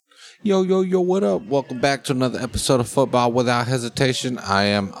Yo, yo, yo, what up? Welcome back to another episode of Football Without Hesitation. I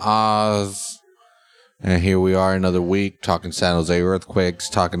am Oz. And here we are another week talking San Jose Earthquakes,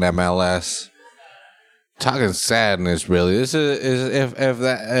 talking MLS, talking sadness, really. This is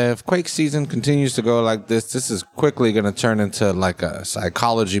if Quake season continues to go like this is quickly going to turn into like a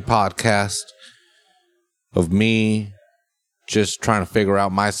psychology podcast of me just trying to figure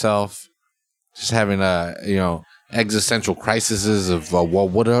out myself, just having existential crises of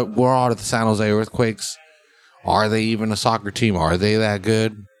what are the San Jose Earthquakes? Are they even a soccer team? Are they that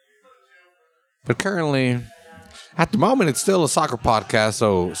good? But currently, at the moment, it's still a soccer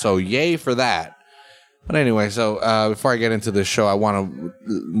podcast, so yay for that. But anyway, so before I get into this show, I want to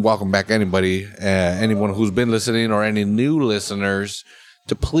welcome back anyone who's been listening or any new listeners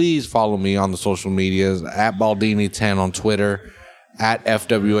to please follow me on the social medias, at Baldini10 on Twitter, at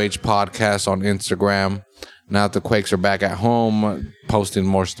FWH Podcast on Instagram. Now that the Quakes are back at home, posting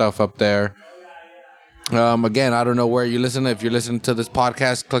more stuff up there. Again, I don't know where you listen. If you're listening to this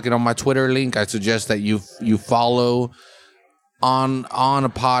podcast, clicking on my Twitter link, I suggest that you follow on a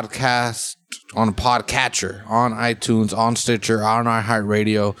podcast, on a podcatcher, on iTunes, on Stitcher, on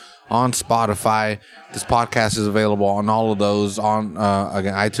iHeartRadio, on Spotify. This podcast is available on all of those. On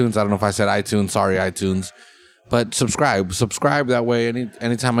again, iTunes. I don't know if I said iTunes. Sorry, iTunes. But subscribe that way.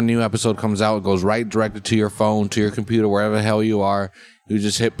 Anytime a new episode comes out, it goes right directly to your phone, to your computer, wherever the hell you are. You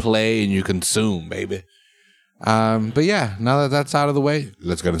just hit play and you consume, baby. But yeah, now that that's out of the way,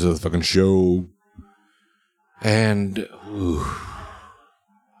 let's get into the fucking show. And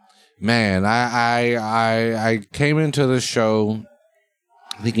man, I came into this show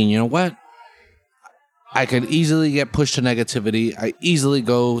thinking, you know what? I could easily get pushed to negativity. I easily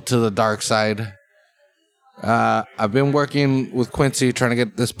go to the dark side. I've been working with Quincy trying to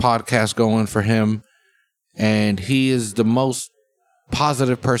get this podcast going for him, and he is the most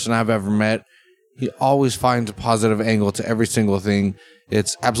positive person I've ever met. He always finds a positive angle to every single thing.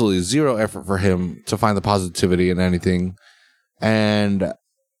 It's absolutely zero effort for him to find the positivity in anything, and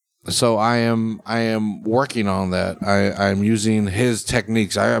so I am working on that. I'm using his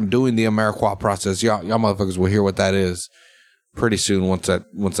techniques. I am doing the Ameriquat process. Y'all motherfuckers will hear what that is pretty soon once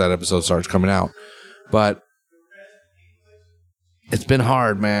that episode starts coming out, but. It's been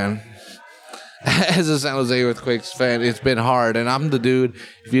hard, man. As a San Jose Earthquakes fan, it's been hard. And I'm the dude,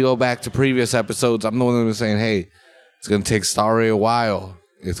 if you go back to previous episodes, I'm the one that was saying, hey, it's going to take Starry a while.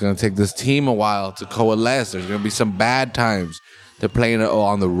 It's going to take this team a while to coalesce. There's going to be some bad times. They're playing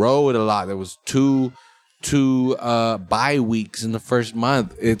on the road a lot. There was two bye weeks in the first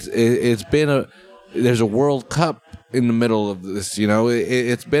month. It's been there's a World Cup in the middle of this, you know.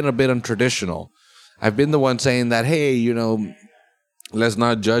 It's been a bit untraditional. I've been the one saying that, hey, you know, let's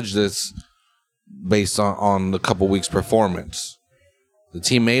not judge this based on the couple weeks' performance. The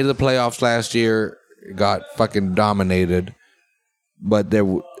team made the playoffs last year, got fucking dominated, but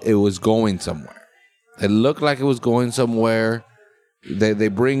it was going somewhere. It looked like it was going somewhere. They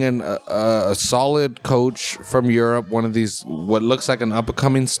bring in a solid coach from Europe, one of these, what looks like an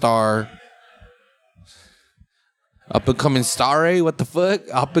up-and-coming star. Up-and-coming starre? What the fuck?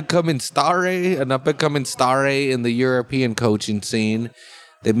 Up-and-coming starre? An up-and-coming starre in the European coaching scene.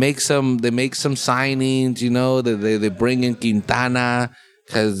 They make some signings, you know. They bring in Quintana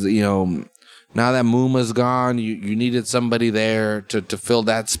because, you know, now that Muma's gone, you needed somebody there to fill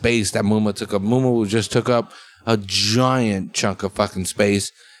that space that Muma took up. Muma just took up a giant chunk of fucking space,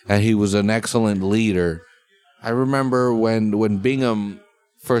 and he was an excellent leader. I remember when Bingham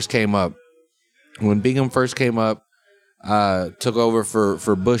first came up. Took over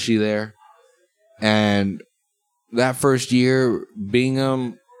for Bushy there, and that first year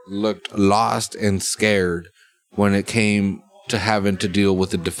Bingham looked lost and scared when it came to having to deal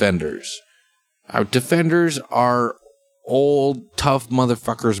with the defenders. Our defenders are old, tough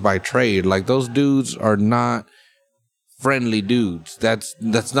motherfuckers by trade. Like, those dudes are not friendly dudes. That's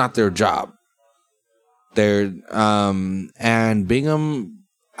not their job. They're and Bingham,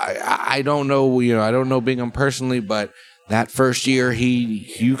 I don't know, you know, I don't know Bingham personally, but that first year,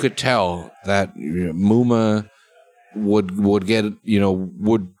 you could tell that Muma would get, you know,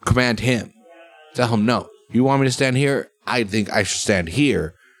 would command him, tell him, no, you want me to stand here? I think I should stand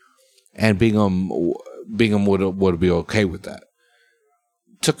here, and Bingham would be okay with that.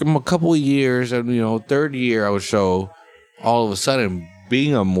 Took him a couple of years, and, you know, third year I would show, all of a sudden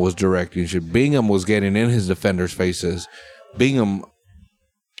Bingham was directing shit. Bingham was getting in his defenders' faces. Bingham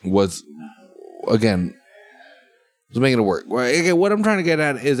was, again, was making it work. What I'm trying to get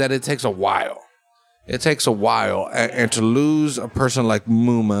at is that it takes a while. It takes a while. And to lose a person like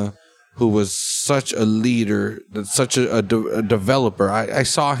Muma, who was such a leader, such a developer. I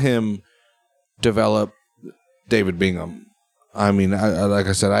saw him develop David Bingham. I mean, like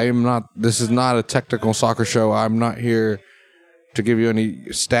I said, I am not. This is not a technical soccer show. I'm not here to give you any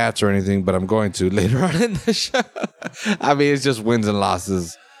stats or anything, but I'm going to later on in the show. I mean, it's just wins and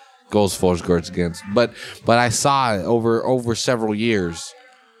losses, goals for, goals against. But I saw it over several years.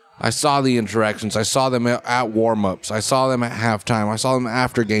 I saw the interactions. I saw them at warm-ups. I saw them at halftime. I saw them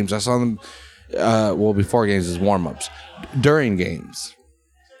after games. I saw them, before games is warm-ups, during games.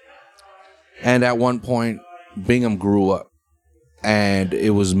 And at one point, Bingham grew up. And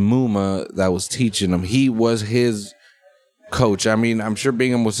it was Muma that was teaching him. He was his coach. I mean, I'm sure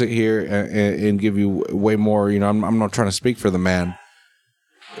Bingham will sit here and give you way more. You know, I'm not trying to speak for the man.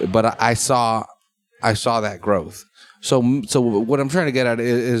 But I saw that growth. So what I'm trying to get at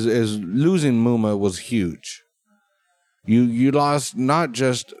is losing Muma was huge. You lost not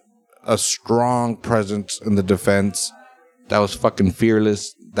just a strong presence in the defense that was fucking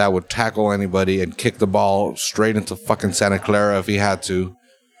fearless, that would tackle anybody and kick the ball straight into fucking Santa Clara if he had to,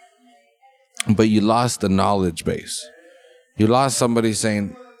 but you lost the knowledge base. You lost somebody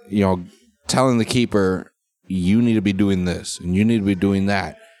saying, you know, telling the keeper, you need to be doing this and you need to be doing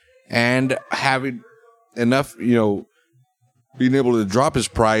that, and having enough, you know, being able to drop his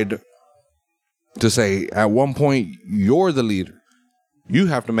pride to say, at one point, you're the leader. You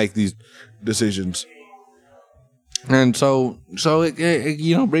have to make these decisions. And so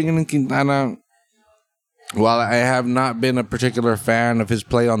you know, bringing in Quintana, while I have not been a particular fan of his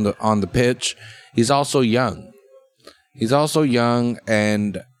play on the pitch, he's also young. He's also young,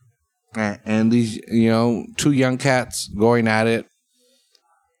 and these, you know, two young cats going at it.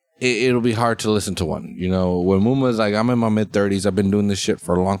 It'll be hard to listen to one. You know, when Muma's like, I'm in my mid-30s, I've been doing this shit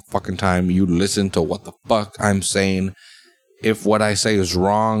for a long fucking time. You listen to what the fuck I'm saying. If what I say is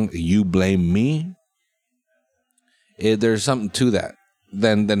wrong, you blame me. There's something to that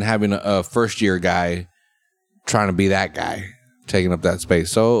than having a first-year guy trying to be that guy, taking up that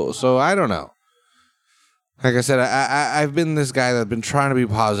space. So I don't know. Like I said, I've been this guy that's been trying to be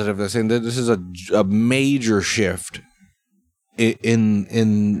positive, that's saying that this is a major shift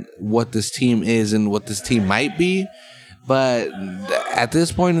in what this team is and what this team might be. But at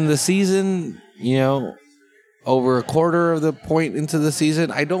this point in the season, you know, over a quarter of the point into the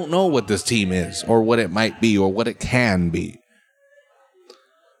season, I don't know what this team is or what it might be or what it can be.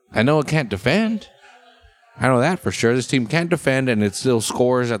 I know it can't defend. I know that for sure. This team can't defend, and it still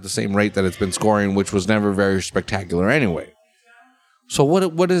scores at the same rate that it's been scoring, which was never very spectacular anyway. So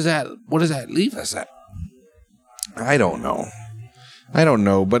what does that leave us at? I don't know.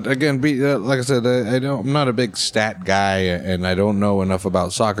 But again, like I said, I'm not a big stat guy, and I don't know enough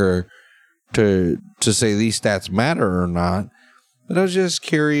about soccer to say these stats matter or not. But I was just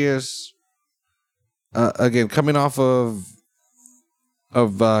curious. Again, coming off of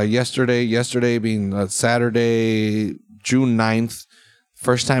yesterday being Saturday, June 9th,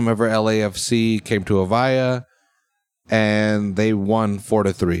 first time ever LAFC came to Avaya, and they won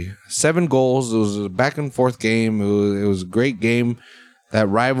 4-3. 7 goals. It was a back and forth game. It was a great game. That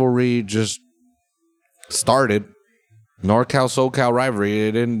rivalry just started. NorCal SoCal rivalry.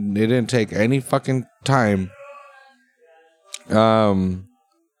 It didn't take any fucking time. So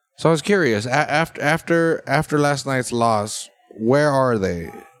I was curious. After last night's loss, where are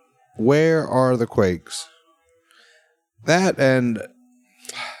they? Where are the Quakes? That, and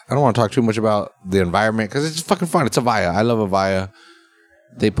I don't want to talk too much about the environment because it's fucking fun. It's Avaya. I love Avaya.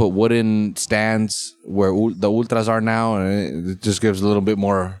 They put wooden stands where the Ultras are now, and it just gives a little bit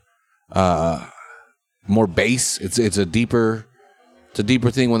more bass. It's a deeper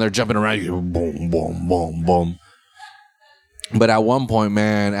thing when they're jumping around. You hear boom, boom, boom, boom. But at one point,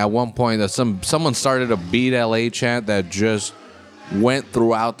 someone started a Beat LA chant that just went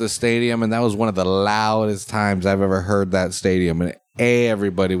throughout the stadium, and that was one of the loudest times I've ever heard that stadium. And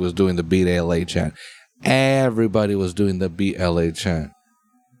everybody was doing the Beat LA chant. Everybody was doing the Beat LA chant.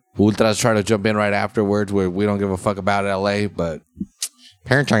 Ultras try to jump in right afterwards where we don't give a fuck about LA, but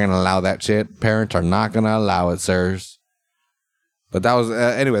parents aren't going to allow that shit. Parents are not going to allow it, sirs. But that was,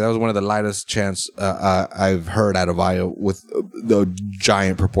 anyway, that was one of the lightest chants I've heard out of Avaya with the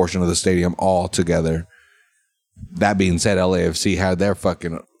giant proportion of the stadium all together. That being said, LAFC had their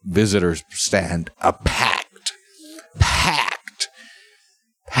fucking visitors stand packed.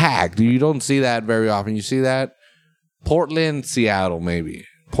 You don't see that very often. You see that Portland, Seattle, maybe.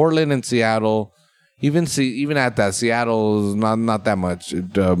 Portland and Seattle, even at that, Seattle is not that much.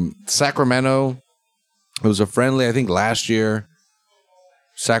 Sacramento, it was a friendly, I think, last year.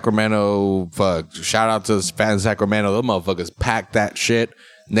 Sacramento, fuck, shout out to the fans of Sacramento. Those motherfuckers packed that shit.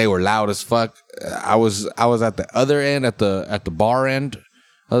 They were loud as fuck. I was at the other end, at the bar end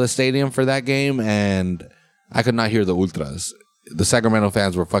of the stadium for that game, and I could not hear the Ultras. The Sacramento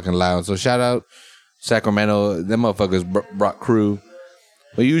fans were fucking loud. So shout out Sacramento. Them motherfuckers brought crew.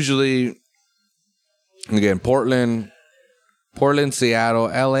 But usually, again, Portland, Seattle,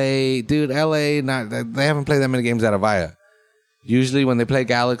 LA. Dude, LA, they haven't played that many games at Avaya. Usually when they play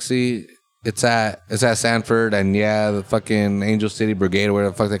Galaxy, it's at Sanford, and the fucking Angel City Brigade, or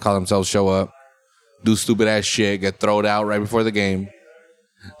whatever the fuck they call themselves, show up, do stupid ass shit, get thrown out right before the game.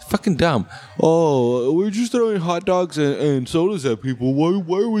 It's fucking dumb. Oh, we're just throwing hot dogs and sodas at people.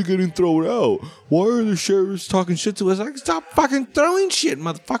 Why are we getting thrown out? Why are the sheriffs talking shit to us? Like, stop fucking throwing shit,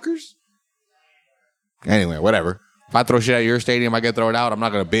 motherfuckers. Anyway, whatever. If I throw shit at your stadium, I get thrown out. I'm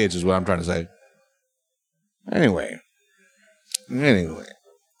not gonna bitch, is what I'm trying to say. Anyway.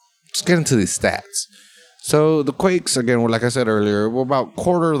 Let's get into these stats. So the Quakes, again, like I said earlier, we're about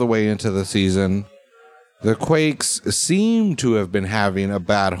quarter of the way into the season. The Quakes seem to have been having a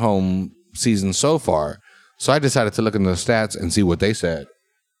bad home season so far. So I decided to look into the stats and see what they said.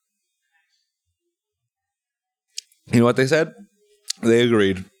 You know what they said? They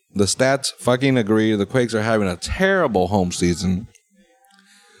agreed. The stats fucking agree. The Quakes are having a terrible home season.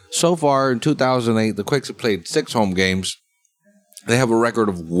 So far in 2008, the Quakes have played 6 home games. They have a record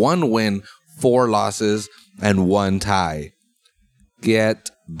of 1 win, 4 losses, and 1 tie. Get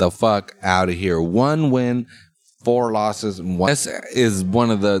the fuck out of here. 1 win, 4 losses, and 1. This is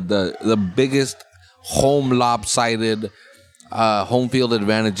one of the biggest home lopsided home field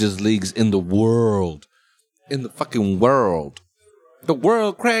advantages leagues in the world. In the fucking world. The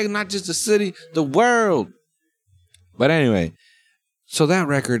world, Craig, not just the city, the world. But anyway, so that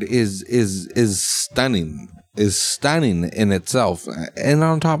record is stunning. Is stunning in itself. And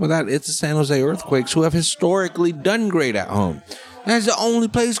on top of that, it's the San Jose Earthquakes, who have historically done great at home. That's the only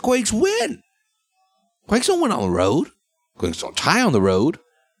place Quakes win. Quakes don't win on the road. Quakes don't tie on the road.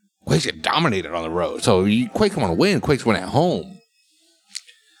 Quakes get dominated on the road. So Quakes want to win. Quakes win at home.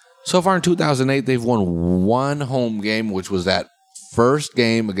 So far in 2008, they've won 1 home game, which was that first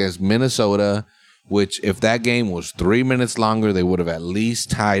game against Minnesota, which if that game was 3 minutes longer, they would have at least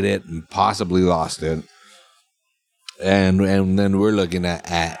tied it and possibly lost it. And then we're looking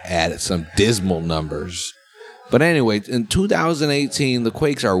at some dismal numbers. But anyway, in 2018, the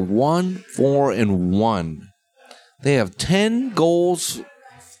Quakes are 1-4-1. They have 10 goals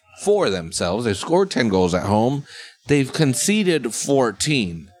for themselves. They've scored 10 goals at home. They've conceded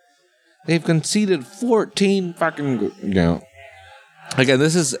 14. They've conceded 14 fucking, Again,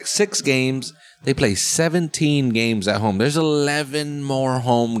 this is 6 games. They play 17 games at home. There's 11 more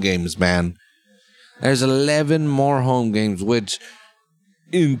home games, man. There's 11 more home games, which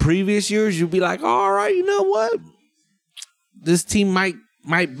in previous years, you'd be like, all right, you know what? This team might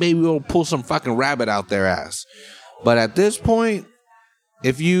maybe will pull some fucking rabbit out their ass. But at this point,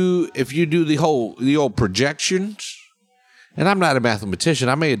 if you do the old projections, and I'm not a mathematician,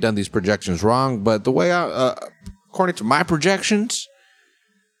 I may have done these projections wrong, but the way according to my projections,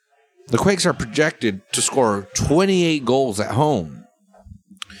 the Quakes are projected to score 28 goals at home.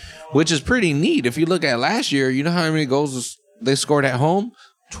 Which is pretty neat. If you look at last year, you know how many goals they scored at home?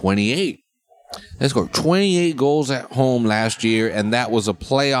 28. They scored 28 goals at home last year, and that was a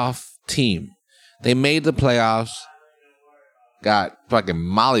playoff team. They made the playoffs, got fucking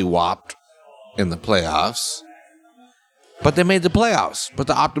mollywopped in the playoffs, but they made the playoffs. But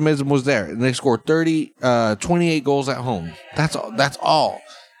the optimism was there, and they scored 28 goals at home. That's all.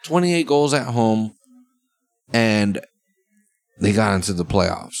 28 goals at home, and they got into the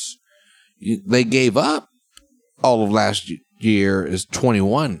playoffs. They gave up all of last year is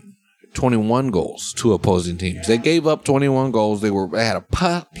 21 goals to opposing teams. They gave up 21 goals. They had a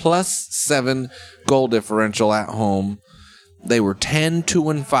 +7 goal differential at home. They were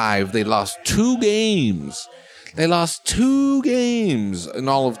 10-2-5. They lost 2 games. They lost 2 games in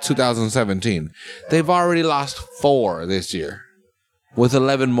all of 2017. They've already lost 4 this year with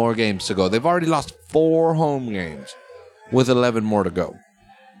 11 more games to go. They've already lost 4 home games with 11 more to go.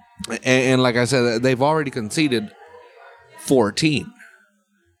 And like I said, they've already conceded 14.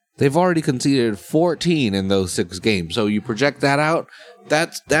 They've already conceded 14 in those 6 games. So you project that out,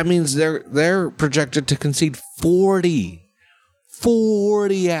 that means they're projected to concede 40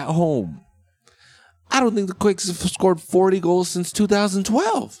 at home. I don't think the Quakes have scored 40 goals since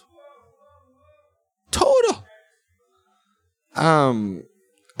 2012. Total. And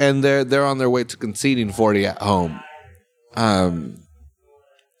they're on their way to conceding 40 at home.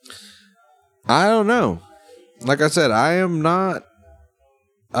 I don't know. Like I said, I'm not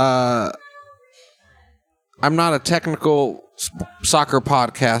a technical soccer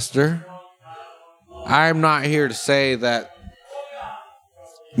podcaster. I'm not here to say that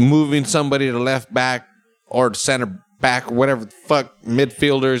moving somebody to left back or to center back, whatever the fuck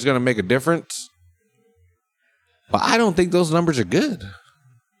midfielder is going to make a difference. But I don't think those numbers are good.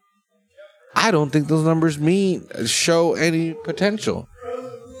 I don't think those numbers show any potential.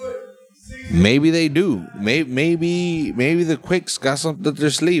 Maybe they do. Maybe the Quakes got something up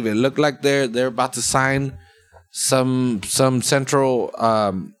their sleeve. It looked like they're about to sign some central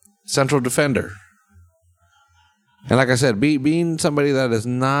defender. And like I said, being somebody that is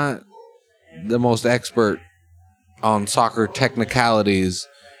not the most expert on soccer technicalities,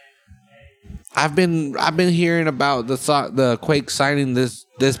 I've been hearing about the Quakes signing this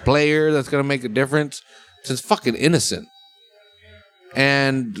player that's gonna make a difference since fucking Innocent.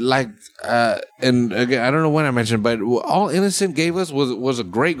 And and again, I don't know when I mentioned, but all Innocent gave us was a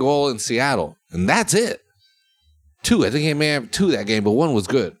great goal in Seattle, and that's it. 2, I think he may have 2 that game, but 1 was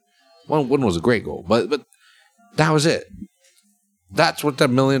good. One was a great goal, but that was it. That's what that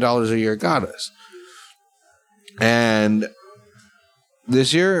 $1 million a year got us. And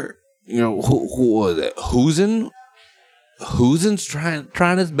this year, who was it? Huzin's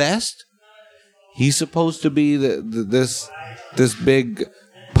trying his best. He's supposed to be this big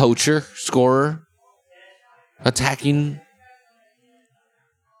poacher, scorer, attacking.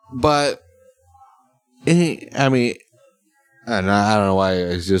 But I mean, and I don't know why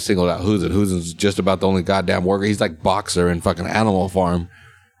I just singled out Huzin. Huzin's just about the only goddamn worker. He's like Boxer in fucking Animal Farm.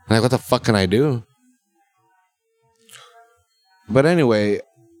 Like, what the fuck can I do? But anyway,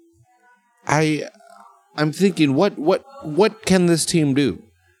 I'm thinking, what can this team do?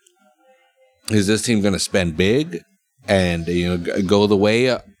 Is this team going to spend big and go the way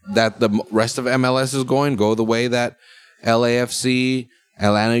that the rest of MLS is going? Go the way that LAFC,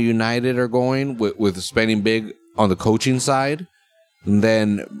 Atlanta United are going with spending big on the coaching side, and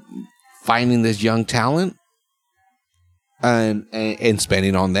then finding this young talent and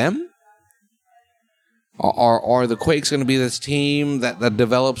spending on them? Are the Quakes going to be this team that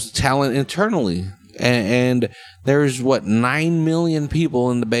develops talent internally? And there's 9 million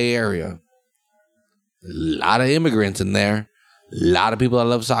people in the Bay Area. A lot of immigrants in there. A lot of people that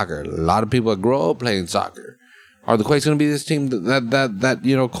love soccer. A lot of people that grow up playing soccer. Are the Quakes going to be this team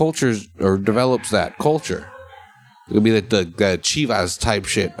that cultures or develops that culture? It'll be the Chivas type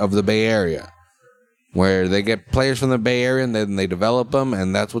shit of the Bay Area, where they get players from the Bay Area and then they develop them,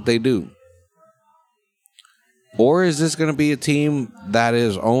 and that's what they do. Or is this going to be a team that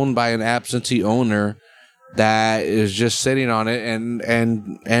is owned by an absentee owner that is just sitting on it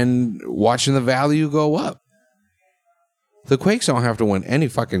and watching the value go up? The Quakes don't have to win any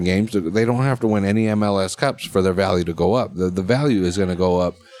fucking games. They don't have to win any MLS Cups for their value to go up. The value is going to go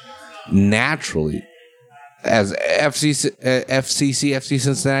up naturally. As FC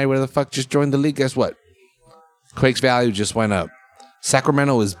Cincinnati, where the fuck just joined the league, guess what? Quakes value just went up.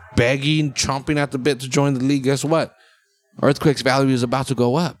 Sacramento is begging, chomping at the bit to join the league. Guess what? Earthquake's value is about to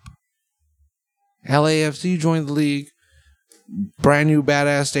go up. LAFC joined the league. Brand new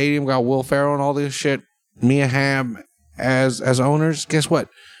badass stadium. Got Will Ferrell and all this shit. Mia Hamm as owners. Guess what?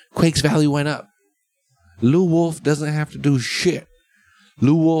 Quake's value went up. Lou Wolf doesn't have to do shit.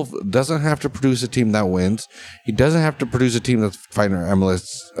 Lou Wolf doesn't have to produce a team that wins. He doesn't have to produce a team that's fighting MLS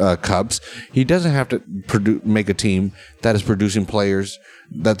Cups. He doesn't have to make a team that is producing players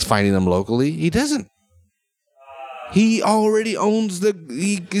that's finding them locally. He doesn't. He already owns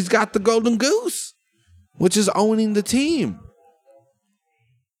he's got the golden goose, which is owning the team.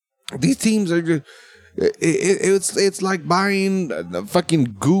 These teams are it's like buying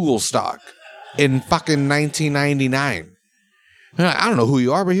fucking Google stock in fucking 1999. I don't know who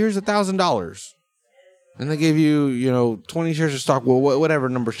you are, but here's $1,000. And they give you, 20 shares of stock, well, whatever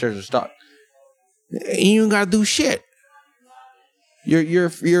number of shares of stock. And you don't got to do shit.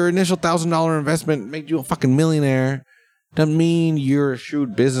 Your initial $1,000 investment made you a fucking millionaire. Doesn't mean you're a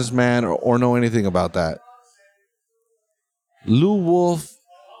shrewd businessman or know anything about that. Lou Wolf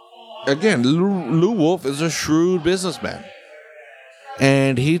is a shrewd businessman.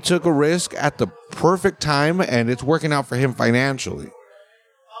 And he took a risk at the perfect time, and it's working out for him financially.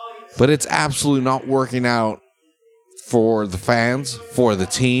 But it's absolutely not working out for the fans, for the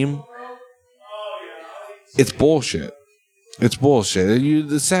team. It's bullshit. It's bullshit.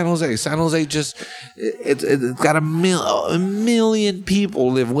 The San Jose just, it's got a million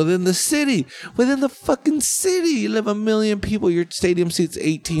people live within the city. Within the fucking city, you live 1 million people. Your stadium seats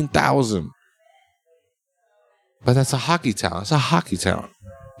 18,000. But that's a hockey town. It's a hockey town.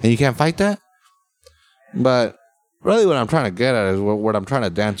 And you can't fight that? But really what I'm trying to get at is what I'm trying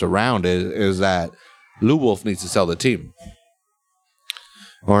to dance around is that Lou Wolf needs to sell the team.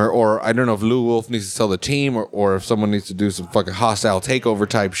 Or I don't know if Lou Wolf needs to sell the team or if someone needs to do some fucking hostile takeover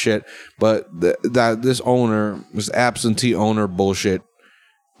type shit. But this absentee owner bullshit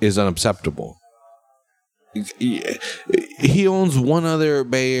is unacceptable. He owns one other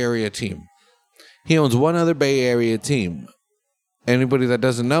Bay Area team. Anybody that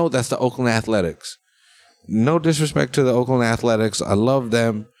doesn't know, that's the Oakland Athletics. No disrespect to the Oakland Athletics. I love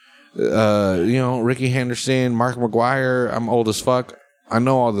them. Ricky Henderson, Mark McGuire. I'm old as fuck. I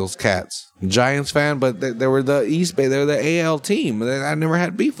know all those cats. Giants fan, but they were the East Bay. They were the AL team. I never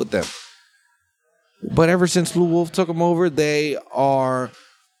had beef with them. But ever since Lou Wolf took them over, they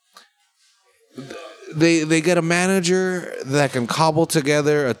get a manager that can cobble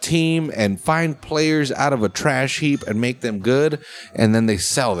together a team and find players out of a trash heap and make them good, and then they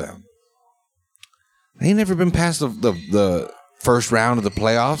sell them. They ain't never been past the first round of the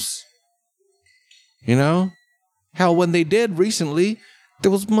playoffs. You know? Hell, when they did recently,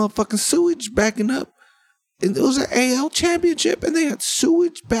 there was motherfucking sewage backing up. And it was an AL championship, and they had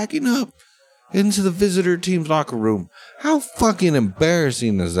sewage backing up into the visitor team's locker room. How fucking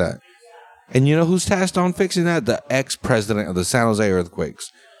embarrassing is that? And you know who's tasked on fixing that? The ex-president of the San Jose Earthquakes.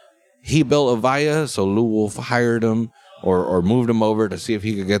 He built Avaya, so Lou Wolf hired him or moved him over to see if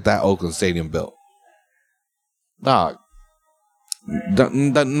he could get that Oakland Stadium built. Dog.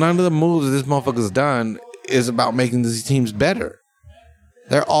 None of the moves this motherfucker's done is about making these teams better.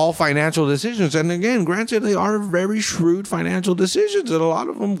 They're all financial decisions. And again, granted, they are very shrewd financial decisions, and a lot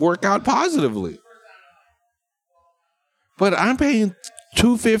of them work out positively. But I'm paying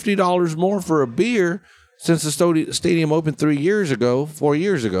 $250 more for a beer since the stadium opened 4 years ago.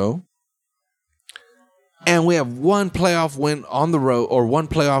 And we have one playoff win on the road, or one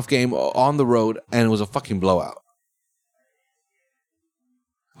playoff game on the road, and it was a fucking blowout.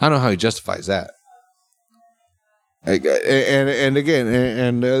 I don't know how he justifies that. And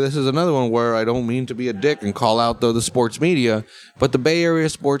again, this is another one where I don't mean to be a dick and call out the sports media, but the Bay Area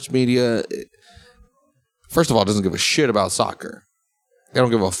sports media, first of all, doesn't give a shit about soccer. They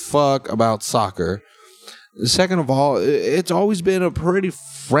don't give a fuck about soccer. Second of all, it's always been a pretty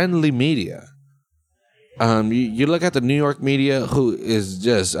friendly media. You look at the New York media, who is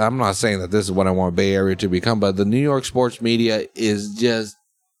just, I'm not saying that this is what I want Bay Area to become, but the New York sports media is just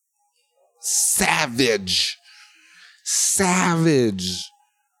savage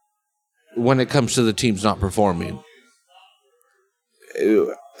when it comes to the teams not performing.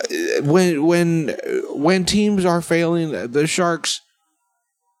 When teams are failing, the Sharks,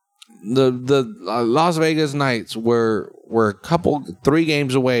 the Las Vegas Knights were 3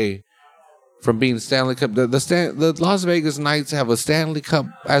 games away from being Stanley Cup. The Las Vegas Knights have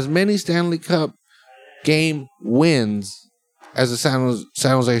as many Stanley Cup game wins as the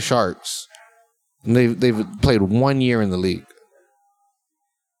San Jose Sharks. And they've played 1 year in the league.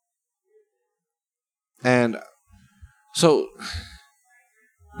 And so,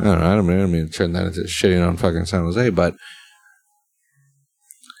 I don't mean to turn that into shitting on fucking San Jose, but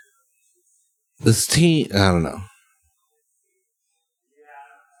this team, I don't know.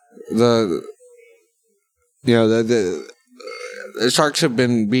 The Sharks have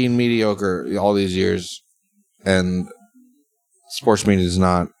been being mediocre all these years, and sports media is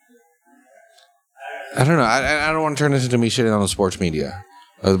not. I don't know. I don't want to turn this into me shitting on the sports media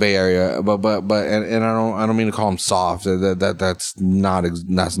of the Bay Area, but I don't mean to call them soft. That's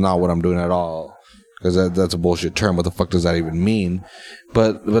not what I'm doing at all, because that's a bullshit term. What the fuck does that even mean?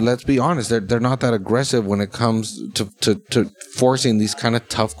 But let's be honest. They're not that aggressive when it comes to forcing these kind of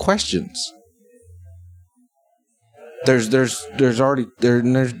tough questions. Nowadays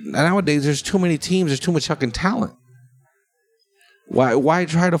there's too many teams. There's too much fucking talent. Why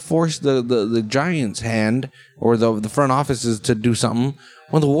try to force the Giants' hand or the front offices to do something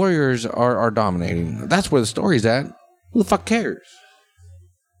when the Warriors are dominating? That's where the story's at. Who the fuck cares?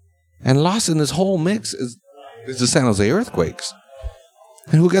 And lost in this whole mix is the San Jose Earthquakes.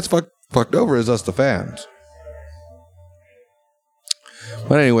 And who gets fucked over is us, the fans.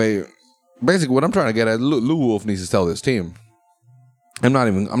 But anyway, basically what I'm trying to get at, Lou Wolf needs to sell this team. I'm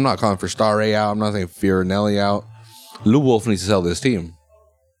not calling for Star A out. I'm not saying Fiorinelli out. Lou Wolf needs to sell this team.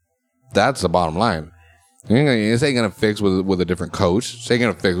 That's the bottom line. This ain't gonna fix with a different coach. This ain't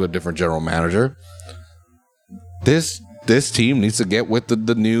gonna fix with a different general manager. This team needs to get with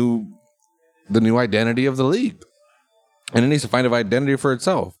the new identity of the league, and it needs to find an identity for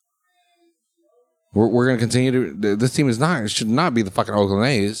itself. We're gonna continue to. This team should not be the fucking Oakland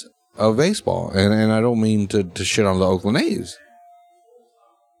A's of baseball, and I don't mean to shit on the Oakland A's.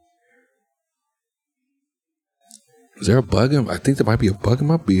 Is there a bug I think there might be a bug in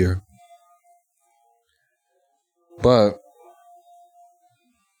my beer. But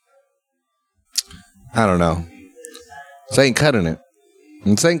I don't know. This ain't cutting it.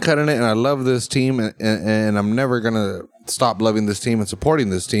 This ain't cutting it, and I love this team, and I'm never going to stop loving this team and supporting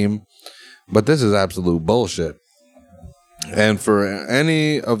this team. But this is absolute bullshit. And for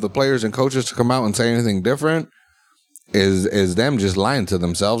any of the players and coaches to come out and say anything different is them just lying to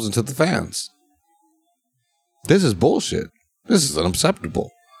themselves and to the fans. This is bullshit. This is unacceptable.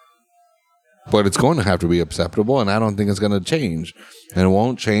 But it's going to have to be acceptable, and I don't think it's going to change. And it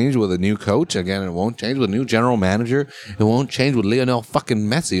won't change with a new coach. Again, it won't change with a new general manager. It won't change with Lionel fucking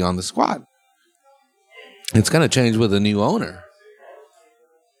Messi on the squad. It's going to change with a new owner.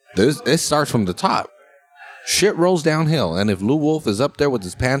 It starts from the top. Shit rolls downhill, and if Lou Wolf is up there with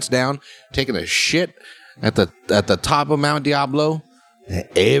his pants down, taking a shit at the top of Mount Diablo,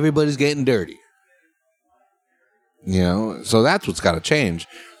 everybody's getting dirty. You know, so that's what's got to change.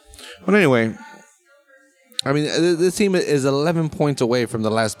 But anyway, I mean, this team is 11 points away from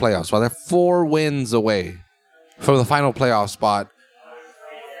the last playoff spot. They're 4 wins away from the final playoff spot,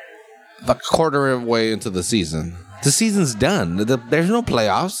 a quarter of the way into the season. The season's done. There's no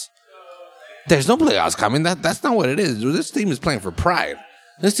playoffs. There's no playoffs coming. That's not what it is. This team is playing for pride.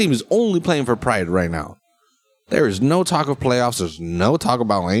 This team is only playing for pride right now. There is no talk of playoffs. There's no talk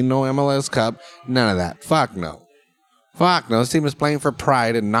about ain't no MLS Cup. None of that. Fuck no. Fuck no. This team is playing for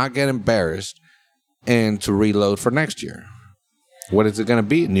pride and not get embarrassed and to reload for next year. What is it going to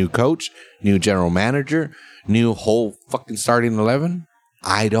be? New coach? New general manager? New whole fucking starting 11?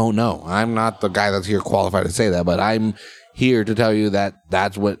 I don't know. I'm not the guy that's here qualified to say that, but I'm here to tell you that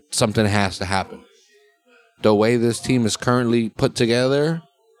that's what something has to happen. The way this team is currently put together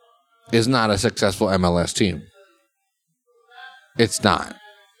is not a successful MLS team. It's not.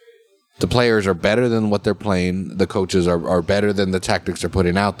 The players are better than what they're playing. The coaches are better than the tactics they're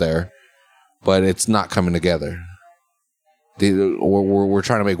putting out there, but it's not coming together. We're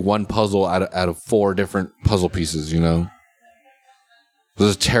trying to make one puzzle out of 4 different puzzle pieces, you know? This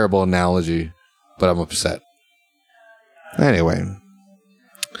is a terrible analogy, but I'm upset. Anyway,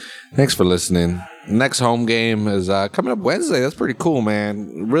 thanks for listening. Next home game is coming up Wednesday. That's pretty cool,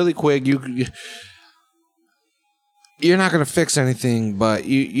 man. Really quick, you're not going to fix anything, but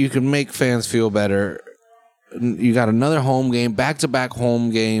you can make fans feel better. You got another home game, back-to-back home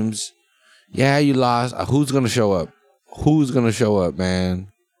games. Yeah, you lost. Who's going to show up? Who's going to show up, man?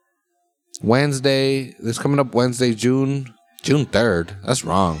 Wednesday, this coming up Wednesday, June 3rd. That's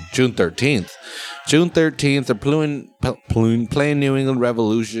wrong. June 13th. June 13th, they're playing New England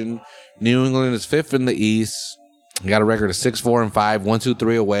Revolution. New England is 5th in the East. They got a record of 6-4-5,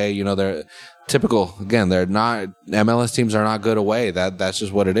 1-2-3 away. You know, they're typical. Again, they're not, MLS teams are not good away. That's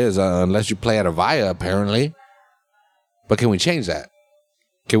just what it is, unless you play at Avaya, apparently. But can we change that?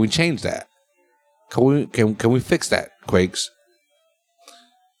 Can we change that? Can we fix that, Quakes?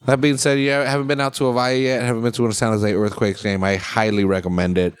 That being said, you haven't been out to Avaya yet, haven't been to a San Jose Earthquakes game, I highly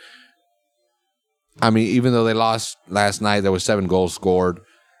recommend it. I mean, even though they lost last night, there was 7 goals scored.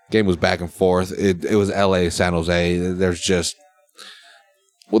 Game was back and forth. It was LA, San Jose. There's just,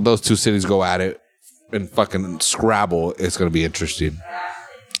 when those two cities go at it and fucking scrabble, it's going to be interesting.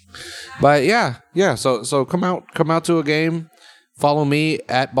 But yeah. So come out to a game. Follow me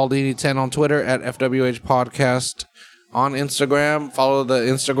at Baldini10 on Twitter, at FWH Podcast on Instagram. Follow the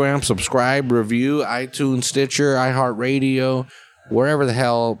Instagram, subscribe, review, iTunes, Stitcher, iHeartRadio, wherever the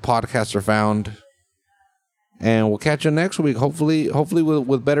hell podcasts are found. And we'll catch you next week. Hopefully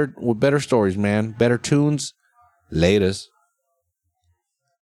with better stories, man. Better tunes. Latest.